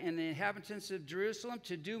Judah and the inhabitants of Jerusalem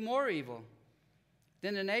to do more evil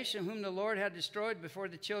than the nation whom the Lord had destroyed before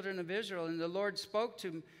the children of Israel. And the Lord spoke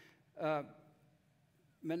to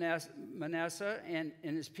Manasseh and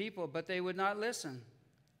his people, but they would not listen.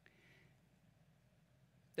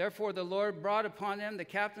 Therefore the Lord brought upon them the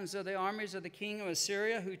captains of the armies of the king of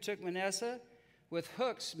Assyria, who took Manasseh with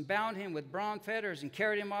hooks and bound him with bronze fetters and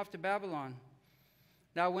carried him off to Babylon.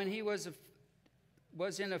 Now when he was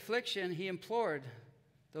in affliction, he implored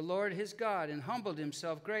the Lord his God and humbled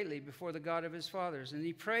himself greatly before the God of his fathers. And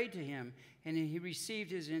he prayed to him, and he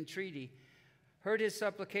received his entreaty, heard his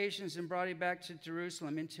supplications, and brought him back to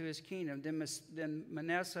Jerusalem into his kingdom. Then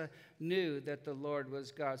Manasseh knew that the Lord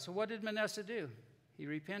was God. So what did Manasseh do? He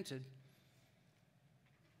repented.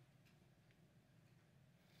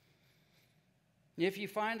 If you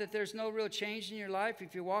find that there's no real change in your life,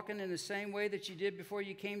 if you're walking in the same way that you did before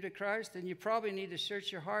you came to Christ, then you probably need to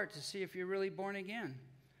search your heart to see if you're really born again.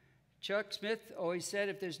 Chuck Smith always said,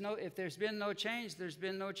 if there's been no change, there's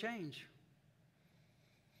been no change.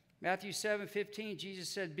 Matthew 7:15, Jesus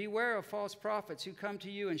said, beware of false prophets who come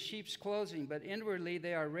to you in sheep's clothing, but inwardly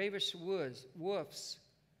they are ravish wolves.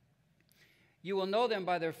 You will know them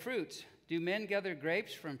by their fruits. Do men gather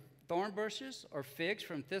grapes from thorn bushes or figs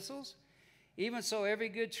from thistles? Even so, every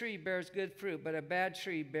good tree bears good fruit, but a bad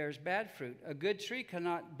tree bears bad fruit. A good tree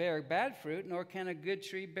cannot bear bad fruit, nor can a good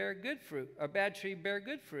tree bear good fruit. A bad tree bear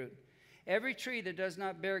good fruit. Every tree that does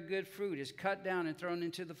not bear good fruit is cut down and thrown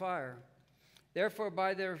into the fire. Therefore,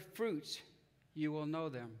 by their fruits you will know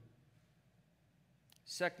them.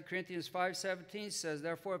 2 Corinthians 5:17 says,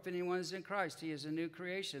 therefore, if anyone is in Christ, he is a new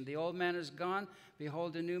creation. The old man is gone.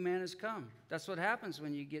 Behold, the new man has come. That's what happens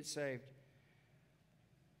when you get saved.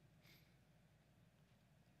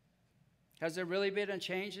 Has there really been a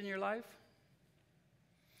change in your life?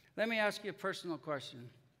 Let me ask you a personal question.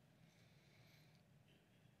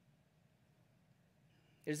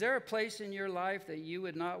 Is there a place in your life that you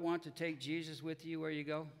would not want to take Jesus with you where you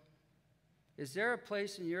go? Is there a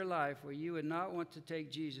place in your life where you would not want to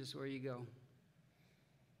take Jesus where you go?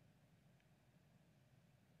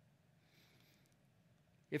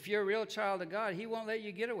 If you're a real child of God, he won't let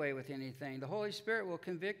you get away with anything. The Holy Spirit will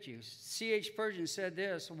convict you. C.H. Spurgeon said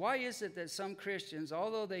this, why is it that some Christians,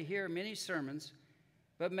 although they hear many sermons,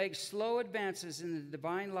 but make slow advances in the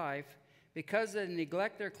divine life, because they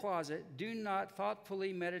neglect their closet, do not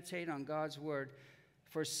thoughtfully meditate on God's word,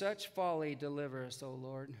 For such folly deliver us, O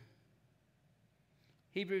Lord.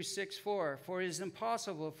 Hebrews 6:4, for it is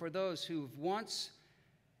impossible for those who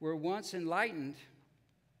were once enlightened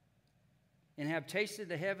and have tasted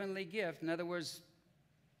the heavenly gift, in other words,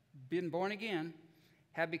 been born again,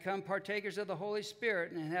 have become partakers of the Holy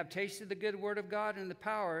Spirit, and have tasted the good word of God and the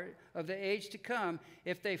power of the age to come,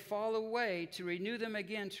 if they fall away, to renew them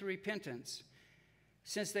again to repentance.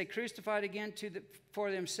 Since they crucified again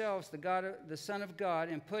for themselves the Son of God,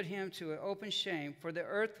 and put him to an open shame, for the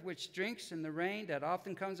earth which drinks in the rain that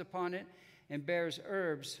often comes upon it, and bears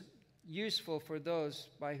herbs useful for those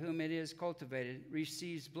by whom it is cultivated,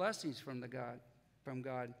 receives blessings from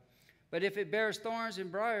God. But if it bears thorns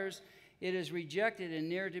and briars, it is rejected and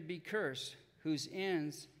near to be cursed, whose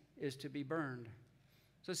ends is to be burned.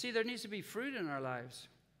 So see, there needs to be fruit in our lives.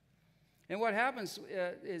 And what happens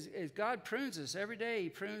is God prunes us. Every day he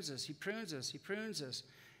prunes us, he prunes us, he prunes us.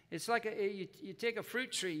 It's like you take a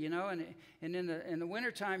fruit tree, you know, and in the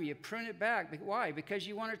wintertime you prune it back. Why? Because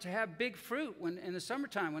you want it to have big fruit in the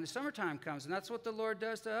summertime, when the summertime comes. And that's what the Lord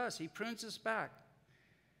does to us. He prunes us back.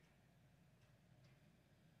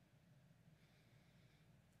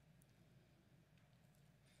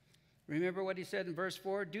 Remember what he said in verse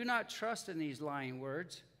 4? Do not trust in these lying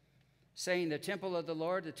words, saying, the temple of the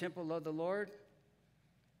Lord, the temple of the Lord.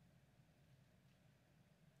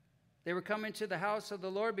 They were coming to the house of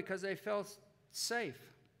the Lord because they felt safe.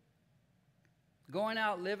 Going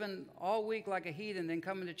out, living all week like a heathen, then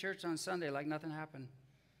coming to church on Sunday like nothing happened.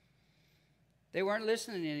 They weren't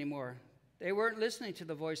listening anymore. They weren't listening to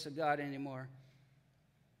the voice of God anymore.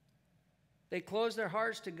 They closed their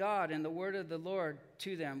hearts to God, and the word of the Lord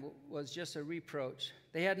to them was just a reproach.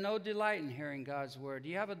 They had no delight in hearing God's word. Do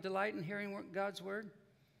you have a delight in hearing God's word?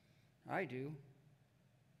 I do.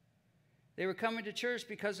 They were coming to church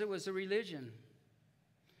because it was a religion.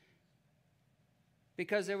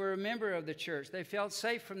 Because they were a member of the church. They felt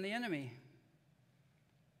safe from the enemy.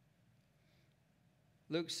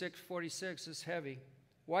 Luke 6:46 is heavy.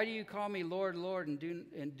 Why do you call me Lord, Lord, and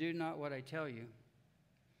do not what I tell you?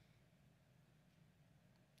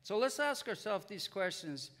 So let's ask ourselves these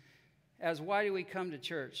questions as why do we come to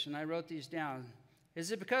church? And I wrote these down.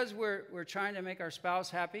 Is it because we're trying to make our spouse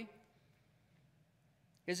happy?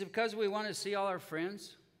 Is it because we want to see all our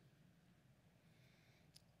friends?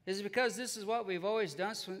 Is it because this is what we've always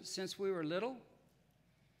done since we were little?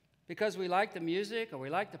 Because we like the music or we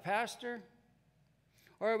like the pastor?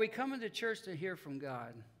 Or are we coming to church to hear from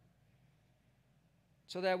God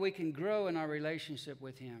so that we can grow in our relationship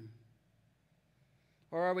with him?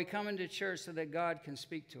 Or are we coming to church so that God can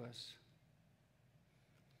speak to us?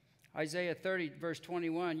 Isaiah 30, verse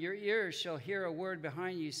 21, your ears shall hear a word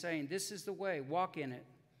behind you saying, this is the way, walk in it.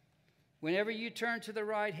 Whenever you turn to the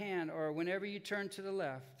right hand or whenever you turn to the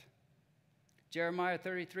left. Jeremiah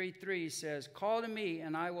 33:3 says, call to me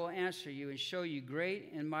and I will answer you and show you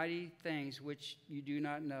great and mighty things which you do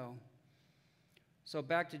not know. So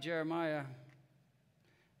back to Jeremiah,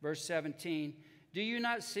 verse 17. Do you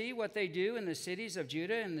not see what they do in the cities of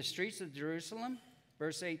Judah and the streets of Jerusalem?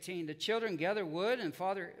 Verse 18, the children gather wood and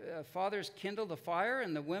fathers kindle the fire,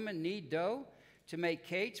 and the women knead dough to make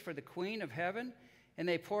cakes for the queen of heaven, and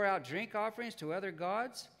they pour out drink offerings to other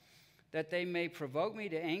gods, that they may provoke me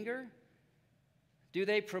to anger. Do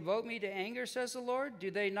they provoke me to anger, says the Lord?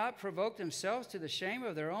 Do they not provoke themselves to the shame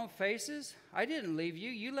of their own faces? I didn't leave you,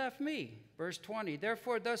 you left me. Verse 20,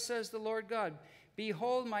 therefore thus says the Lord God,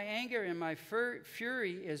 behold, my anger and my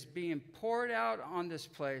fury is being poured out on this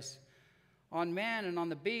place, on man and on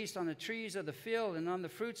the beast, on the trees of the field and on the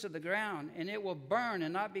fruits of the ground, and it will burn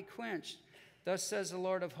and not be quenched. Thus says the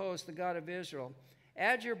Lord of hosts, the God of Israel.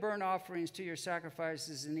 Add your burnt offerings to your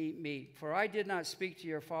sacrifices and eat meat. For I did not speak to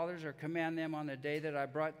your fathers or command them on the day that I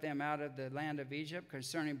brought them out of the land of Egypt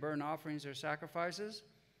concerning burnt offerings or sacrifices.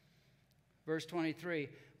 Verse 23,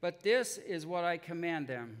 but this is what I command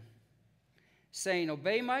them, saying,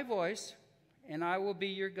 obey my voice, and I will be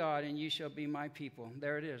your God, and you shall be my people.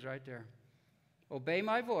 There it is right there. Obey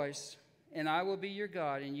my voice, and I will be your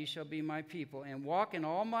God, and you shall be my people, and walk in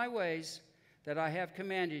all my ways that I have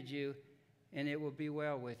commanded you, and it will be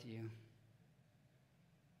well with you.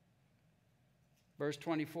 Verse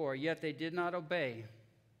 24, yet they did not obey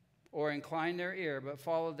or incline their ear, but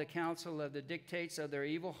followed the counsel of the dictates of their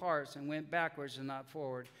evil hearts and went backwards and not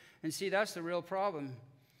forward. And see, that's the real problem,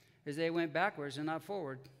 is they went backwards and not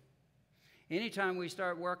forward. Anytime we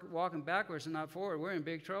start walking backwards and not forward, we're in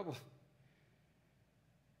big trouble.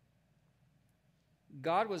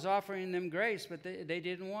 God was offering them grace, but they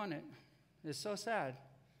didn't want it. It's so sad.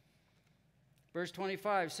 Verse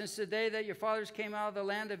 25, since the day that your fathers came out of the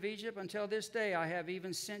land of Egypt until this day, I have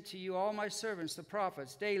even sent to you all my servants, the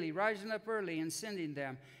prophets, daily, rising up early and sending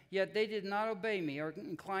them. Yet they did not obey me or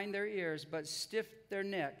incline their ears, but stiffed their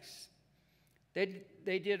necks.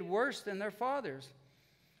 They did worse than their fathers.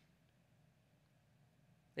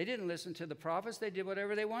 They didn't listen to the prophets. They did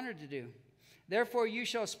whatever they wanted to do. Therefore you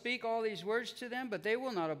shall speak all these words to them, but they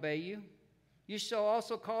will not obey you. You shall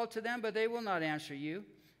also call to them, but they will not answer you.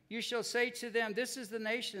 You shall say to them, this is the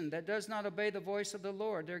nation that does not obey the voice of the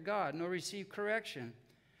Lord their God, nor receive correction.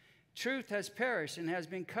 Truth has perished and has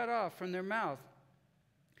been cut off from their mouth.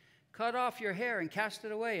 Cut off your hair and cast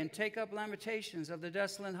it away, and take up lamentations of the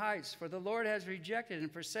desolate heights, for the Lord has rejected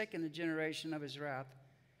and forsaken the generation of his wrath.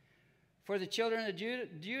 For the children of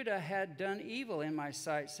Judah had done evil in my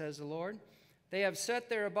sight, says the Lord. They have set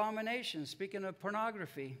their abominations, speaking of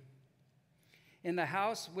pornography, in the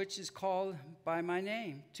house which is called by my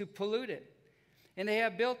name, to pollute it. And they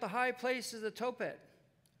have built the high places of Tophet,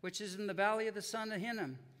 which is in the valley of the son of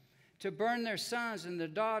Hinnom, to burn their sons and their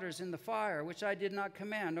daughters in the fire, which I did not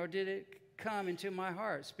command, nor did it come into my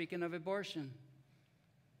heart, speaking of abortion.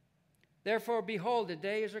 Therefore, behold, the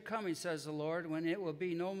days are coming, says the Lord, when it will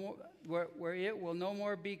be no more, where it will no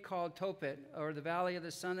more be called Tophet, or the valley of the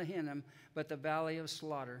son of Hinnom, but the valley of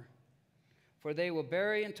slaughter. For they will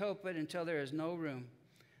bury in Tophet until there is no room.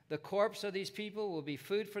 The corpse of these people will be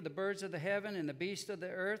food for the birds of the heaven and the beasts of the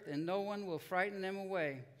earth, and no one will frighten them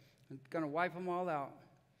away. I'm going to wipe them all out.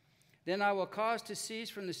 Then I will cause to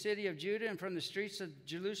cease from the city of Judah and from the streets of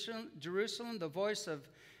Jerusalem the voice of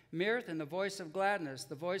mirth and the voice of gladness,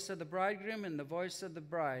 the voice of the bridegroom and the voice of the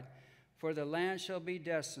bride, for the land shall be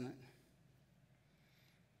desolate.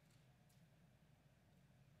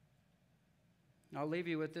 I'll leave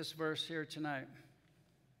you with this verse here tonight.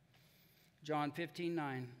 John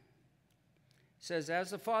 15:9 says, as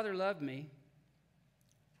the Father loved me,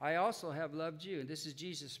 I also have loved you. This is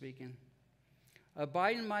Jesus speaking.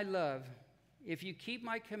 Abide in my love. If you keep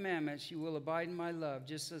my commandments, you will abide in my love,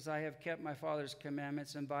 just as I have kept my Father's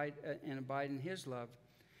commandments and abide in his love.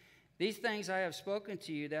 These things I have spoken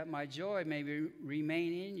to you, that my joy may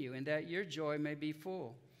remain in you, and that your joy may be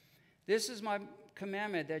full. This is my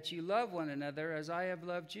commandment, that you love one another as I have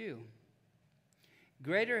loved you.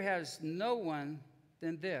 Greater has no one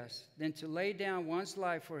than this, than to lay down one's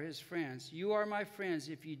life for his friends. You are my friends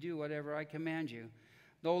if you do whatever I command you.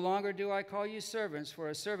 No longer do I call you servants, for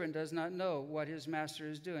a servant does not know what his master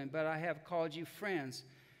is doing, but I have called you friends.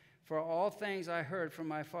 For all things I heard from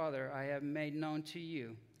my Father I have made known to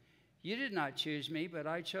you. You did not choose me, but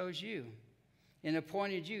I chose you, and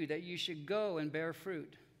appointed you that you should go and bear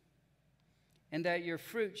fruit, and that your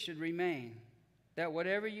fruit should remain, that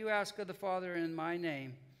whatever you ask of the Father in my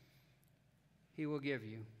name, he will give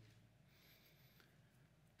you.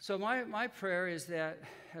 So my prayer is that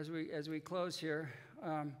as we close here,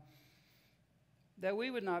 that we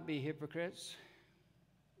would not be hypocrites.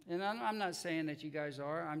 And I'm not saying that you guys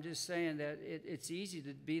are. I'm just saying that it's easy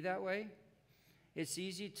to be that way. It's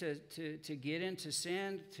easy to get into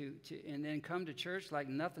sin and then come to church like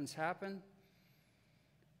nothing's happened.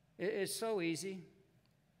 It's so easy.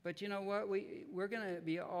 But you know what? We're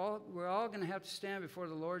all going to have to stand before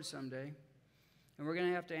the Lord someday, and we're going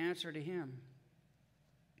to have to answer to him.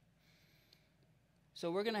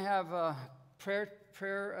 So we're going to have a prayer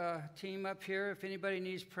team up here. If anybody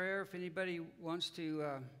needs prayer, if anybody wants to,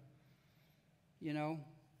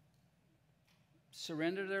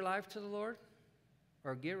 surrender their life to the Lord,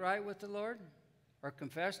 or get right with the Lord, or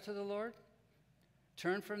confess to the Lord,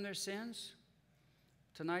 turn from their sins,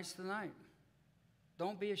 tonight's the night.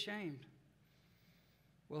 Don't be ashamed.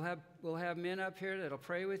 We'll have men up here that'll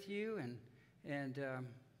pray with you, and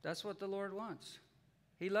that's what the Lord wants.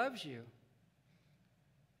 He loves you.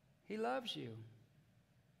 He loves you.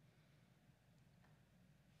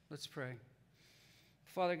 Let's pray.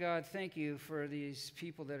 Father God, thank you for these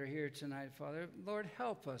people that are here tonight, Father. Lord,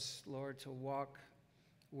 help us, Lord, to walk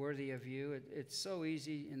worthy of you. It's so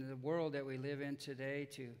easy in the world that we live in today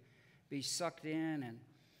to be sucked in, and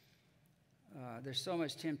there's so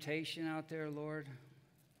much temptation out there, Lord.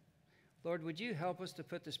 Lord, would you help us to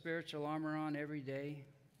put the spiritual armor on every day,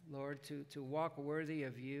 Lord, to walk worthy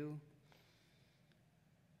of you,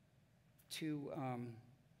 to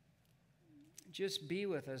just be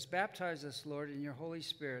with us. Baptize us, Lord, in your Holy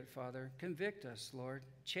Spirit, Father. Convict us, Lord.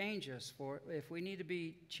 Change us. If we need to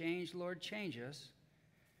be changed, Lord, change us.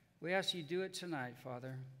 We ask you to do it tonight,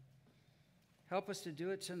 Father. Help us to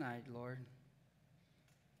do it tonight, Lord,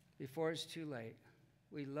 before it's too late.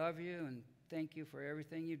 We love you and thank you for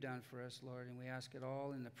everything you've done for us, Lord, and we ask it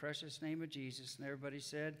all in the precious name of Jesus. And everybody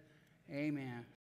said, amen.